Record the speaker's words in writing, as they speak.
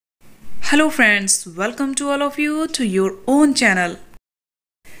Hello friends, welcome to all of you to your own channel.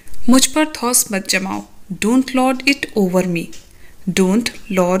 मुझ पर thaws मत जमाओ. Don't lord it over me. Don't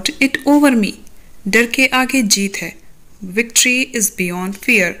lord it over me. डर के आगे जीत है. Victory is beyond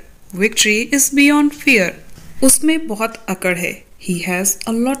fear. Victory is beyond fear. उसमें बहुत अकड़ है. He has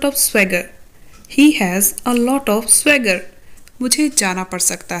a lot of swagger. He has a lot of swagger. मुझे जाना पड़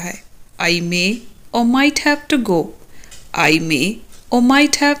सकता है. I may or might have to go. I may or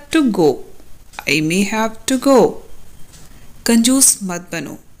might have to go. I may have to go. कंजूस मत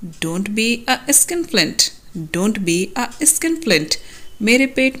बनो. Don't be a skinflint. Don't be a skinflint. मेरे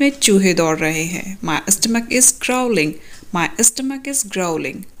पेट में चूहे दौड़ रहे हैं. My stomach is growling. My stomach is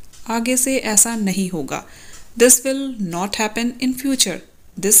growling. आगे से ऐसा नहीं होगा. This will not happen in future.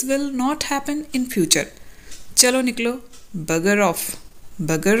 This will not happen in future. चलो निकलो. Bugger off.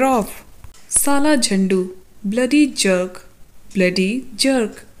 Bugger off. साला झंडू. Bloody jerk. Bloody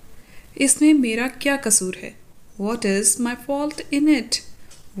jerk. इसमें मेरा क्या कसूर है? What is my fault in it?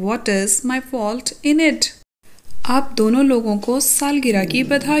 What is my fault in it? आप दोनों लोगों को सालगिरह की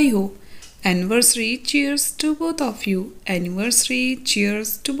बधाई हो. Anniversary cheers to both of you. Anniversary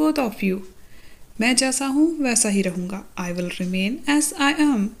cheers to both of you. मैं जैसा हूँ वैसा ही रहूँगा. I will remain as I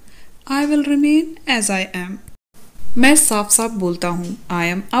am. I will remain as I am. मैं साफ साफ बोलता हूँ. I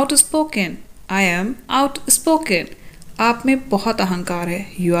am outspoken. I am outspoken. आप में बहुत अहंकार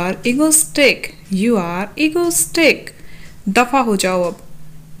है. You are egoistic. You are egoistic. दफा हो जाओ अब.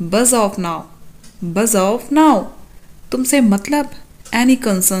 Buzz off now. Buzz off now. तुमसे मतलब. Any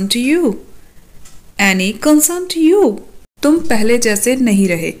concern to you? Any concern to you? तुम पहले जैसे नहीं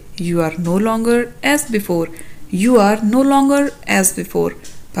रहे. You are no longer as before. You are no longer as before.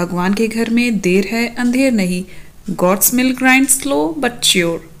 भगवान के घर में देर है अंधेर नहीं. God's milk grinds slow but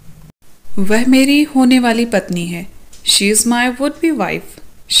sure. वह मेरी होने वाली पत्नी है. She is my would-be wife.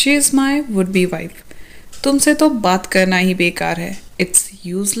 She is my would-be wife. तुमसे तो बात करना ही बेकार है. It's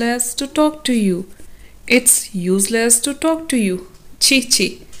useless to talk to you. It's useless to talk to you. छी छी.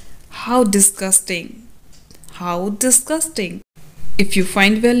 How disgusting. How disgusting. If you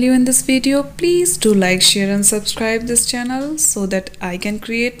find value in this video, please do like, share and subscribe this channel so that I can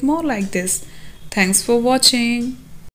create more like this. Thanks for watching.